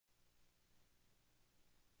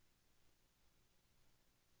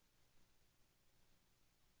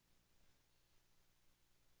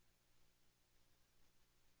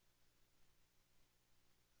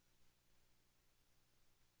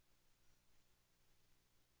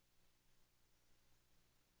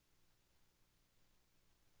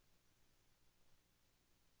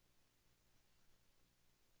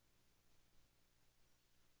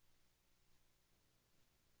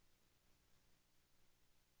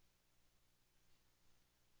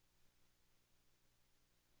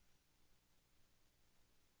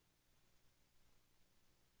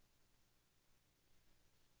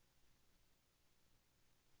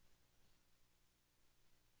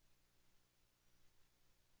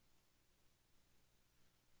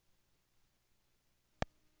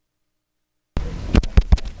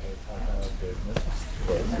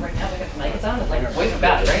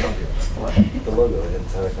bad, right? The logo,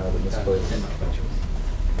 it's kind of misplaced.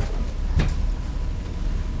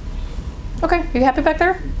 Okay, you happy back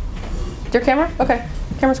there? Your camera? Okay,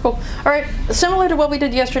 camera's cool. All right, similar to what we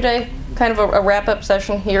did yesterday, kind of a wrap-up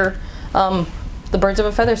session here. The birds of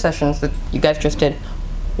a feather sessions that you guys just did.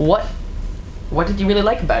 What did you really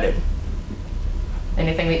like about it?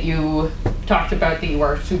 Anything that you talked about that you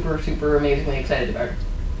are super, super amazingly excited about?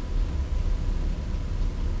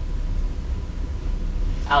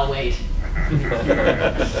 I'll wait.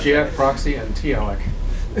 GF proxy and TLEC.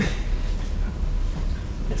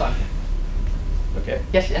 It's on. Okay.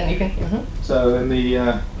 Yes, and you can. So in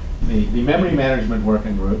the memory management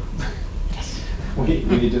working group,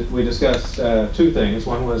 we discussed two things.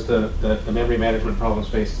 One was the memory management problems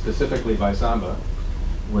faced specifically by Samba,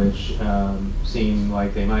 which seem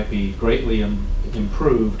like they might be greatly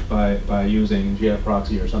improved by using GF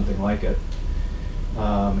proxy or something like it.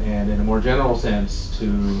 And in a more general sense,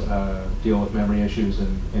 to deal with memory issues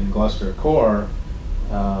in Gluster core,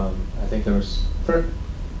 I think there was,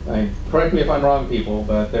 correct me if I'm wrong, people,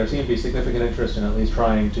 but there seemed to be significant interest in at least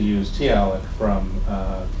trying to use TLEC from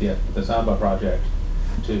the Samba project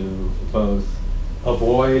to both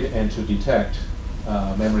avoid and to detect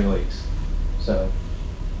memory leaks. So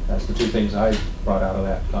that's the two things I brought out of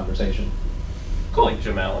that conversation. Calling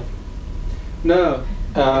Jim Allen. No,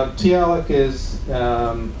 TLEC is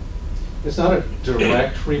it's not a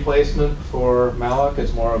direct replacement for malloc.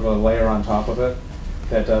 It's more of a layer on top of it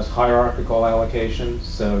that does hierarchical allocation.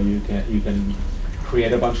 So you can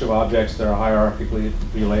create a bunch of objects that are hierarchically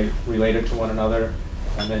related to one another,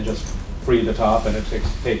 and then just free the top, and it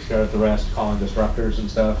takes care of the rest, calling destructors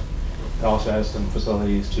and stuff. It also has some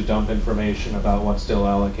facilities to dump information about what's still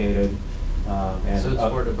allocated. And so it's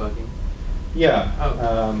for debugging? Yeah.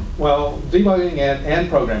 Oh. Well, debugging and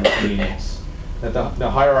programming convenience. That the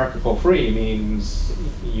hierarchical free means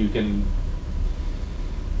you can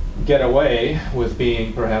get away with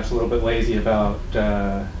being perhaps a little bit lazy about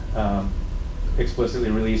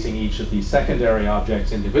explicitly releasing each of these secondary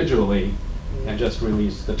objects individually and just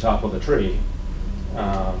release the top of the tree.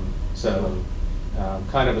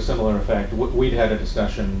 Kind of a similar effect. We'd had a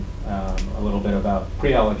discussion a little bit about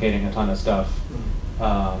pre-allocating a ton of stuff.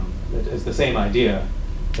 It's the same idea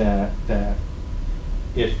that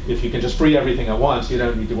if you can just free everything at once, you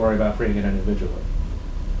don't need to worry about freeing it individually.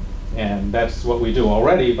 And that's what we do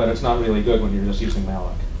already, but it's not really good when you're just using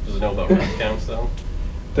malloc. Does it know about ref counts though?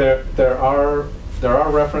 There are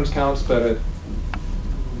reference counts, but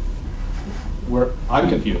I'm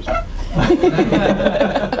confused.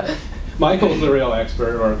 Michael's the real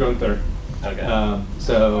expert, or Gunther. Okay.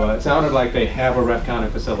 So it sounded like they have a ref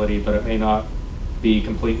counting facility, but it may not be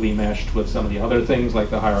completely meshed with some of the other things like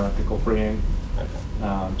the hierarchical freeing. Okay.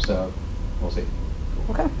 So we'll see.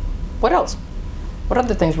 Okay. What else? What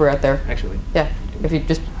other things were out there? Actually. Yeah, if you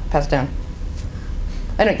just pass it down.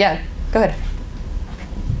 I know, yeah, go ahead.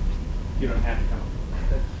 You don't have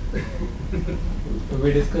to come.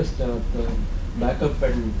 We discussed the backup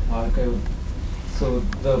and archive. So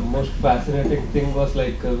the most fascinating thing was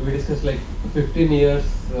like we discussed like 15 years,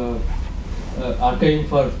 archiving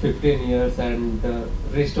for 15 years and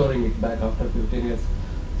restoring it back after 15 years.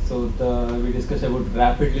 So we discussed about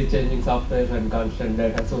rapidly changing software and constant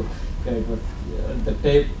data. So yeah, it was the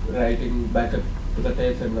tape writing backup to the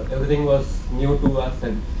tapes, and everything was new to us,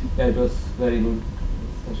 and yeah, it was very good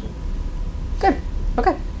discussion. Good,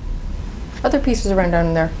 okay. Other pieces around down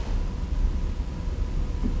in there?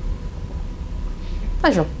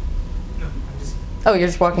 Nigel? No, I'm just... Oh, you're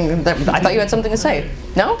just walking, I thought you had something to say.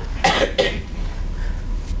 No?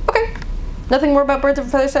 Okay. Nothing more about Birds of a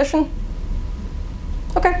Feather session?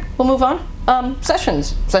 Okay, we'll move on.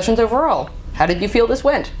 Sessions overall. How did you feel this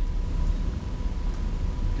went?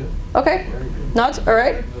 Good. Okay, nods, all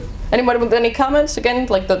right. Anybody with any comments? Again,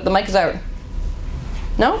 like the mic is out.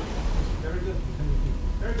 No? Very good.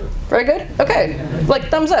 Very good. Very good? Okay, like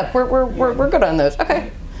thumbs up, we're good on those,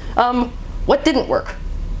 okay. What didn't work?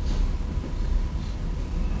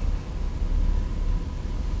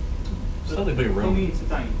 Slightly bigger For room. me, it's a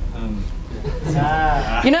time.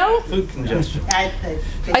 You know, Food congestion.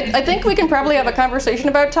 I think we can probably have a conversation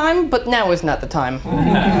about time, but now is not the time.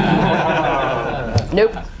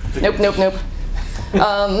 Nope. Yeah,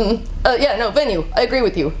 no, venue. I agree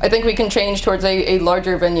with you. I think we can change towards a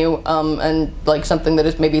larger venue and like something that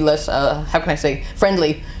is maybe less, how can I say,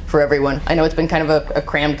 friendly for everyone. I know it's been kind of a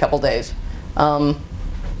crammed couple days.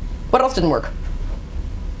 What else didn't work?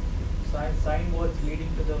 Signboards leading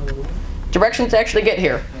to the room. Directions to actually get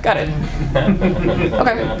here. Got it.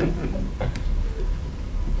 Okay.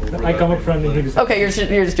 I come up front and Okay, you're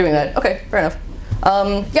just doing that. Okay, fair enough.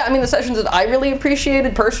 Yeah, I mean, the sessions that I really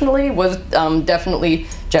appreciated personally was definitely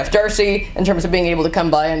Jeff Darcy, in terms of being able to come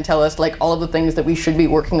by and tell us like all of the things that we should be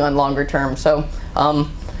working on longer term. So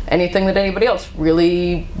anything that anybody else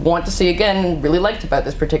really want to see again and really liked about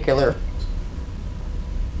this particular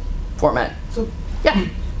format. So, yeah.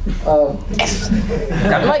 Yes.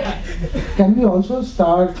 Grab the mic. can we also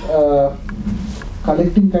start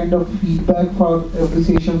collecting kind of feedback for every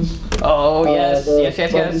sessions? Oh, yes,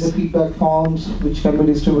 yes. The feedback forms which can be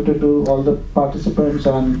distributed to all the participants,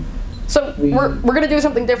 and so we're going to do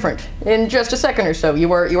something different in just a second or so.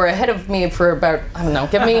 You are ahead of me for about, I don't know,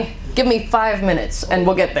 give me 5 minutes and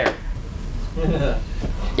we'll get there.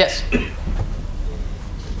 Yes.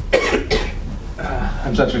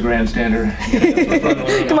 I'm such a grandstander.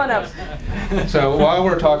 Come on up. So while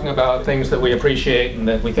we're talking about things that we appreciate and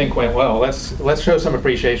that we think went well, let's show some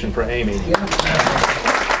appreciation for Amy.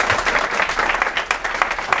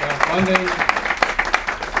 Funding.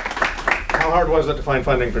 How hard was it to find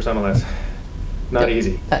funding for some of this? Not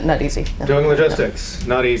easy. Not easy. No. Doing logistics,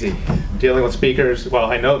 not easy. Dealing with speakers,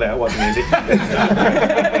 well, I know that wasn't easy.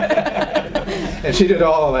 And she did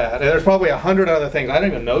all of that. And there's probably 100 other things I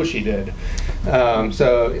didn't even know she did.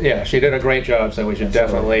 So yeah, she did a great job. So we should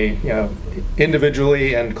definitely,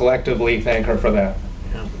 individually and collectively thank her for that.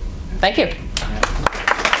 Yeah. Thank you.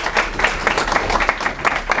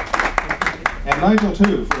 And Nigel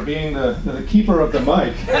too, for being the keeper of the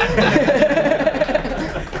mic.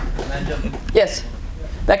 Yes,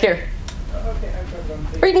 back here. Okay, I've got one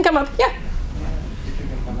thing. Or you can come up. Yeah. If you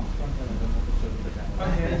can come up front,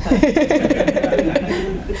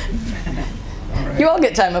 and then You all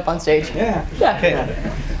get time up on stage. Yeah. Yeah. Okay.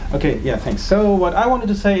 Okay. Yeah. Thanks. So what I wanted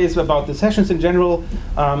to say is about the sessions in general.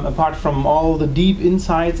 Apart from all the deep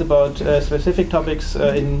insights about specific topics,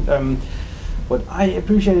 what I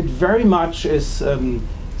appreciated very much is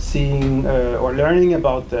seeing or learning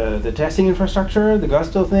about the testing infrastructure, the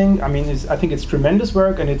Gluster thing. I mean, I think it's tremendous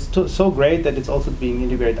work, and it's so great that it's also being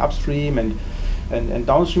integrated upstream and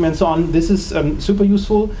downstream and so on. This is super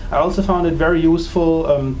useful. I also found it very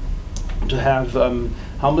useful to have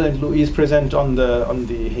Humble and Louise present on the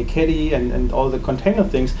Hekedi and all the container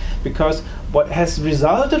things, because what has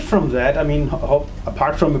resulted from that, I mean,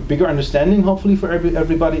 apart from a bigger understanding, hopefully for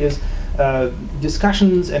everybody, is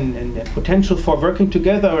discussions and potential for working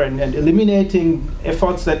together and eliminating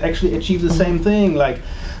efforts that actually achieve the same thing, like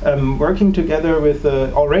working together with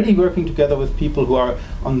already working together with people who are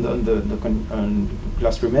on the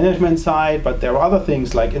cluster management side, but there are other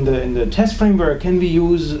things like in the test framework. Can we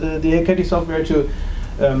use the Hekedi software to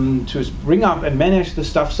bring up and manage the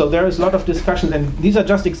stuff? So there is a lot of discussions, and these are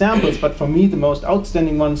just examples, but for me the most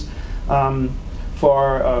outstanding ones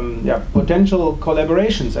for potential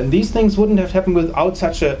collaborations. And these things wouldn't have happened without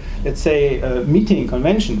such a, let's say, meeting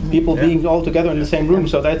convention, people being all together in the same room.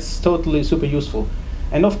 So that's totally super useful.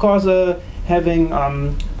 And of course, having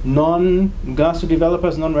non-Gluster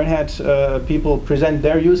developers, non-Red Hat people present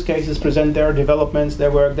their use cases, present their developments,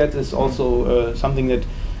 their work, that is also something that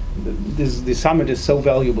the summit is so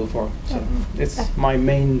valuable for. So it's my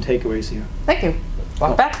main takeaways here. Thank you.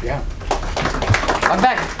 Walk back. Yeah. Walk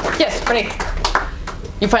back. Yes, Renee.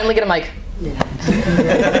 You finally get a mic. Yeah.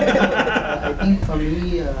 I think for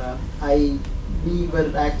me, we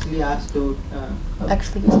were actually asked to.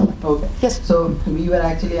 Actually, Okay. yes. So we were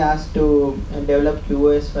actually asked to develop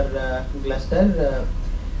QoS for Gluster,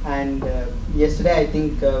 and yesterday I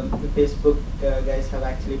think Facebook guys have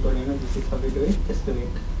actually told this is how we do it, just do it,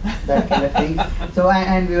 that kind of thing. So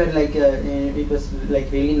and we were like, it was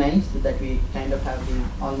like really nice that we kind of have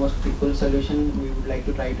the almost the full solution. We would like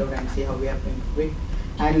to try it out and see how we have to improve it.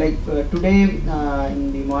 And like today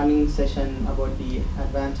in the morning session about the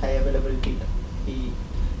advanced high availability, the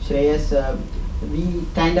Shreyas, we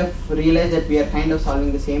kind of realized that we are kind of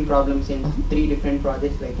solving the same problems in 3 different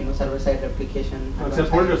projects, like server-side replication.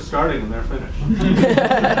 Except we're just starting and they're finished.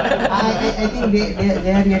 I think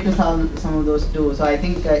they are yet to solve some of those too. So I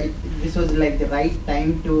think this was like the right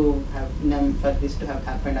time to have for this to have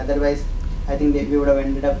happened. Otherwise, I think we would have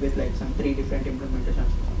ended up with like some 3 different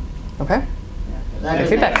implementations. Okay. Yeah, that was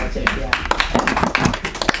feedback. that's it, yeah.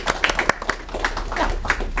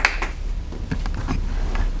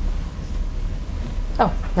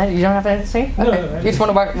 Oh, you don't have anything to say? Okay. No, You just want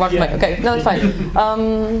to walk the mic. Okay, no, that's fine.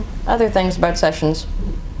 Other things about sessions.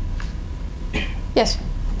 Yes.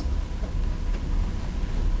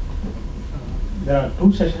 There are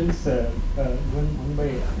 2 sessions, one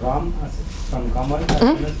by Ram from Kamal, as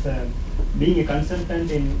well as being a consultant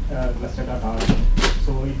in Gluster.org.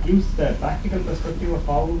 So it gives the practical perspective of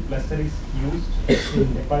how Gluster is used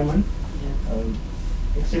in deployment.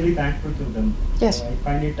 Extremely thankful to them. Yes. I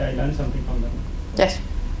find I learned something from them. Yes.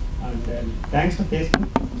 And thanks to Facebook,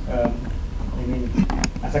 I mean,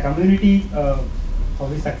 as a community, how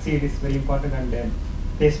we succeed is very important, and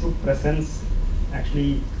Facebook presence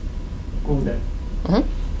actually prove that. Mm-hmm.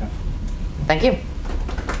 Yeah. Thank you.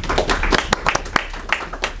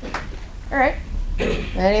 All right.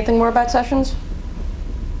 Anything more about sessions?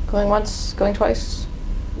 Going once, going twice?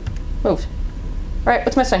 Moved. All right,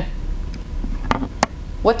 what's missing?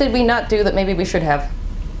 What did we not do that maybe we should have?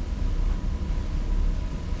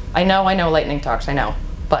 I know lightning talks, I know,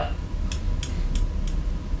 but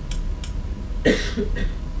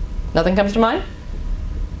nothing comes to mind?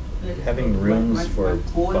 Having rooms for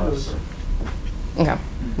buffs. Okay,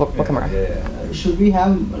 we'll come around. Yeah. Should we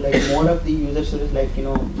have like more of the user stories, like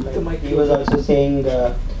like he was also saying,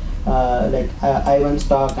 like Ivan's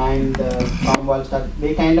talk and Comwall's talk,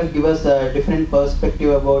 they kind of give us a different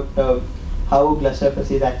perspective about how Gluster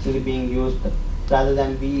is actually being used, rather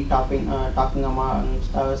than we talking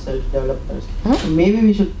amongst ourselves developers. Mm-hmm. Maybe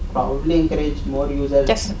we should probably encourage more user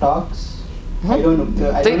talks. Mm-hmm. I don't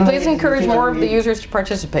know. I don't know Please encourage more of the maybe. users to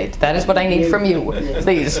participate. That is what I need from you.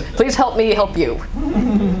 Please help me help you.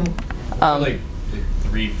 Like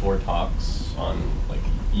 3-4 talks on like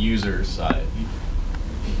user side.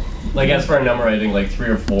 Like as for a number, I think like 3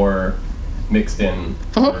 or 4 mixed in,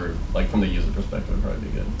 or like from the user perspective would probably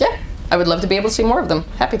be good. Yeah, I would love to be able to see more of them.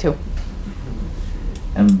 Happy to.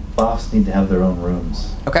 And buffs need to have their own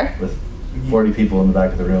rooms. Okay. With 40 people in the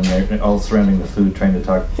back of the room, they're all surrounding the food, trying to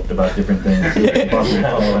talk about different things.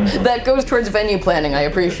 That goes towards venue planning. I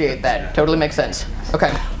appreciate that. Totally makes sense.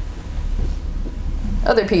 Okay.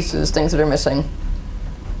 Other pieces, things that are missing.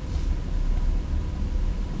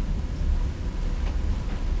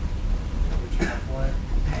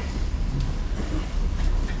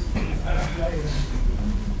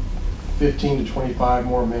 $15 to $25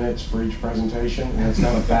 more minutes for each presentation, and it's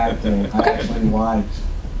not a bad thing. I actually liked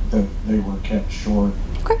that they were kept short.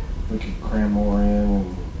 Okay. We could cram more in.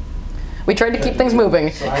 And we tried to keep things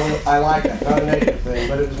moving. So I like that. Not a negative thing,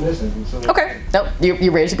 but it was missing. So Okay. No,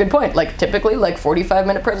 you raised a good point. Like typically, like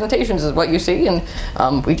 45-minute presentations is what you see, and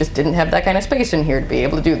we just didn't have that kind of space in here to be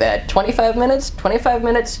able to do that. 25 minutes. 25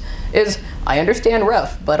 minutes is, I understand,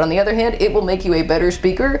 rough, but on the other hand, it will make you a better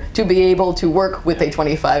speaker to be able to work with a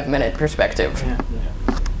 25-minute perspective.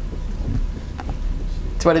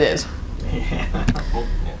 That's what it is.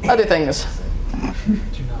 Other things.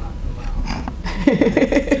 Do not allow 20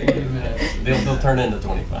 minutes. They'll turn into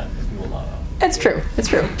 25 if we will not allow. It's true. It's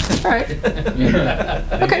true. All right.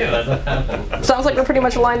 Okay. That's what happened. Sounds like we're pretty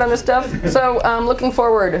much aligned on this stuff. So looking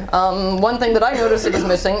forward, one thing that I noticed that is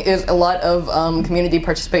missing is a lot of community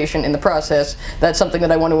participation in the process. That's something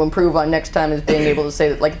that I want to improve on next time, is being able to say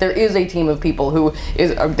that like there is a team of people who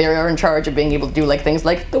they are in charge of being able to do like things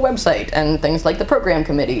like the website and things like the program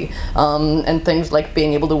committee and things like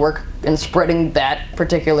being able to work and spreading that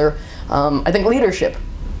particular, I think, leadership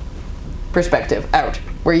perspective out,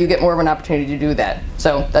 where you get more of an opportunity to do that.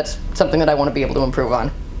 So that's something that I want to be able to improve on.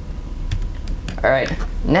 All right,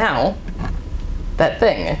 now, that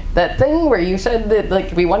thing where you said that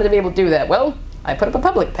like we wanted to be able to do that, well, I put up a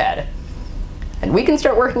public pad. And we can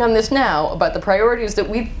start working on this now about the priorities that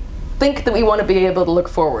we think that we want to be able to look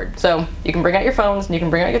forward. So you can bring out your phones and you can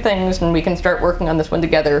bring out your things and we can start working on this one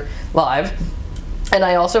together live. And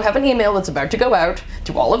I also have an email that's about to go out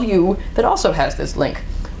to all of you that also has this link.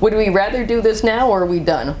 Would we rather do this now, or are we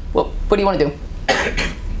done? What do you want to do?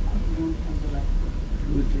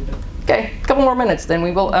 Okay, a couple more minutes, then we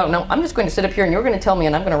will. Oh, no, I'm just going to sit up here, and you're going to tell me,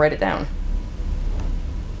 and I'm going to write it down.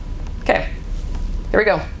 Okay, here we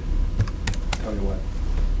go. Tell you what.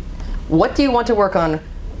 What do you want to work on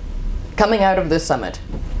coming out of this summit?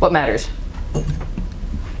 What matters? If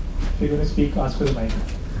you're going to speak, ask for the mic.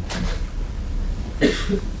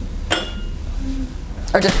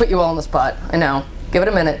 Or just put you all on the spot. I know. Give it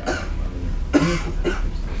a minute.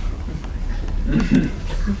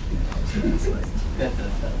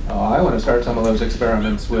 I want to start some of those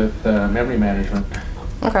experiments with memory management.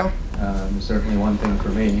 Okay. Certainly one thing for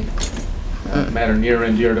me. A matter near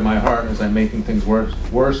and dear to my heart as I'm making things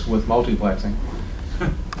worse with multiplexing.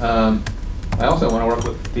 I also want to work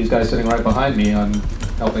with these guys sitting right behind me on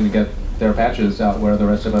helping to get their patches out where the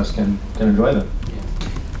rest of us can enjoy them.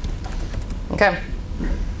 Okay.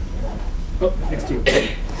 Oh, next to you.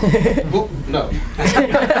 Oh, no.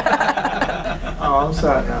 Oh, I'm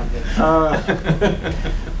sorry now.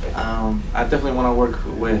 I definitely want to work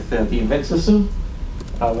with the event system.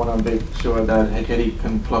 I want to make sure that Hekeri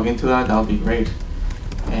can plug into that. That'll be great.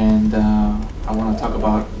 And I want to talk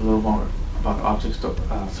about a little more about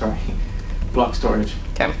block storage.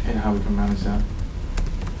 Okay. And how we can manage that.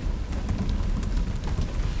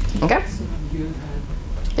 Okay.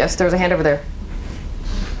 Yes, there's a hand over there.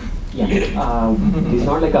 Yeah, it's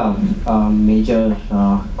not like a major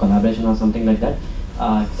collaboration or something like that.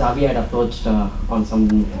 Xavi had approached on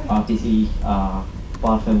some RPC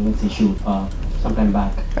performance issue sometime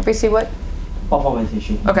back. RPC what? Performance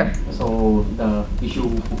issue. Okay. So the issue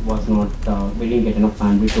was not, we didn't get enough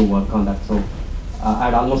bandwidth to work on that. So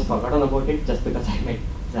I'd almost forgotten about it just because I met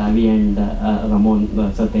Xavi and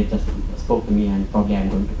Ramon, so they just spoke to me and probably I'm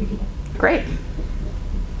going to pick it up. Great.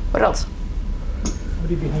 What else?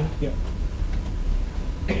 Somebody behind, yeah.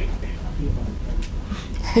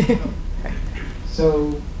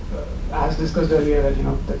 So, as discussed earlier, that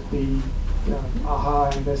that the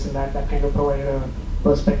AHA and this and that kind of provide a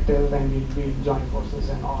perspective, and we join forces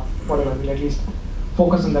and or whatever. We'll at least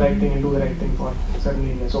focus on the right thing and do the right thing for certain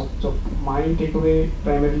areas. So my takeaway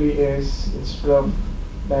primarily is, instead of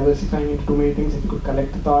diversifying into too many things, if you could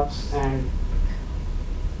collect the thoughts and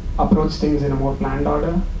approach things in a more planned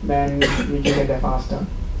order, then we can get there faster.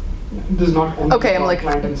 This is not only about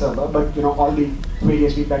client and server, but all the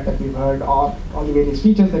various feedback that we've heard, or all the various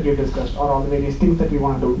features that we've discussed, or all the various things that we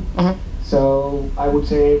want to do. So I would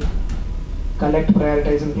say collect,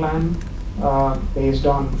 prioritize, and plan based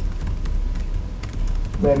on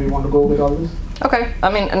where we want to go with all this. Okay. I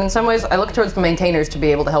mean, and in some ways, I look towards the maintainers to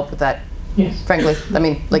be able to help with that. Yes. Frankly, I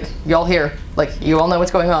mean, like, y'all here, like, you all know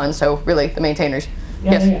what's going on, so really, the maintainers.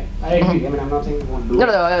 Yeah, yes. yeah, I agree. I mean, I'm not saying we won't do it.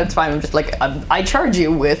 No, it's fine. I'm just like, I charge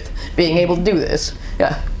you with being able to do this.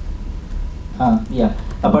 Yeah. Yeah.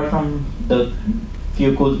 Apart from the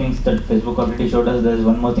few cool things that Facebook already showed us, there's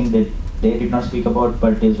one more thing that they did not speak about,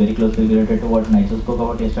 but is very closely related to what Nitro spoke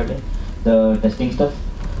about yesterday, the testing stuff.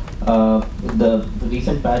 The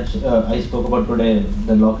recent patch I spoke about today,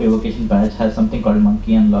 the lock evocation patch, has something called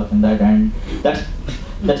monkey unlock in that, and that's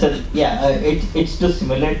it's to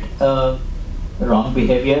simulate wrong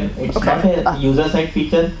behavior. It's not a user-side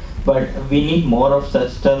feature, but we need more of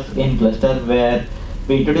such stuff in Gluster, where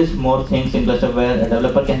we introduce more things in Gluster where a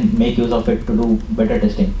developer can make use of it to do better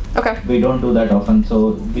testing. Okay. We don't do that often,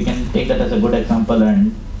 so we can take that as a good example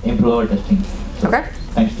and improve our testing. So okay.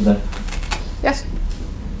 Thanks to that. Yes.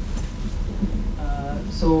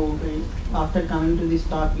 So after coming to this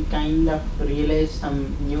talk, we kind of realized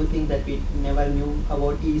some new things that we never knew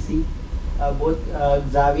about EC. Both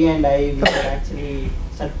Xavi and I were actually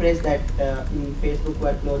surprised that in Facebook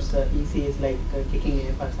workloads, EC is like kicking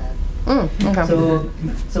AFR's ass. Okay.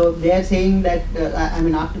 So they are saying that, I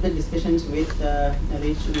mean, after the discussions with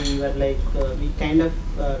Rich, we were like, we kind of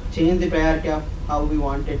changed the priority of how we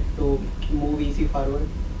wanted to move EC forward.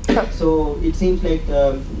 So it seems like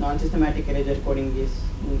non-systematic erasure coding is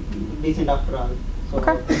decent after all.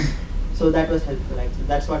 So, so that was helpful. Actually,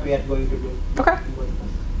 that's what we are going to do. Okay.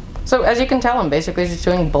 So as you can tell, I'm basically just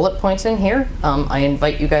doing bullet points in here. I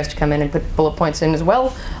invite you guys to come in and put bullet points in as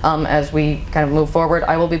well as we kind of move forward.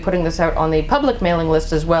 I will be putting this out on the public mailing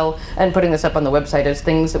list as well, and putting this up on the website as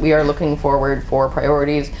things that we are looking forward for,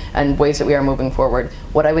 priorities and ways that we are moving forward.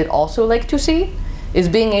 What I would also like to see is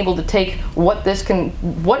being able to take what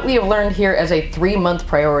we have learned here as a 3-month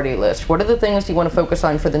priority list. What are the things you want to focus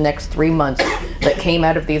on for the next 3 months that came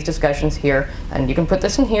out of these discussions here? And you can put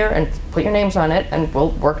this in here and put your names on it, and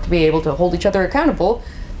we'll work to be able to hold each other accountable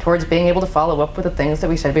towards being able to follow up with the things that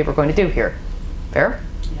we said we were going to do here. Fair?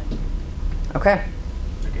 Yeah. Okay.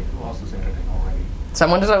 Who else is editing already?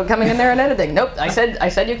 Someone is coming in there and editing. Nope, I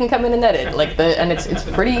said you can come in and edit. And it's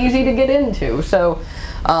pretty easy to get into. So.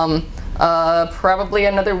 Probably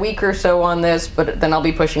another week or so on this, but then I'll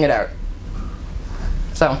be pushing it out.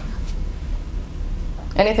 So,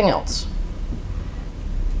 anything else?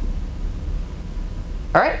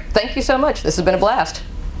 All right, thank you so much. This has been a blast.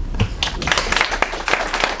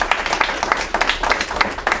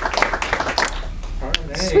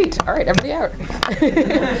 Sweet. All right, everybody out.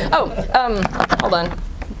 Hold on.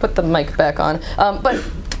 Put the mic back on. But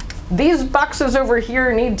these boxes over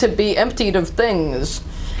here need to be emptied of things.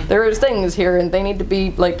 There is things here, and they need to be,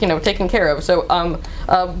 taken care of. So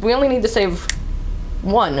we only need to save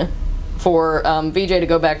one for VJ to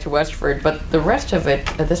go back to Westford, but the rest of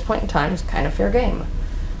it, at this point in time, is kind of fair game.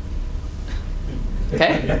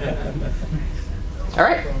 Okay? All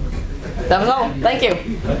right. That was all. Thank you.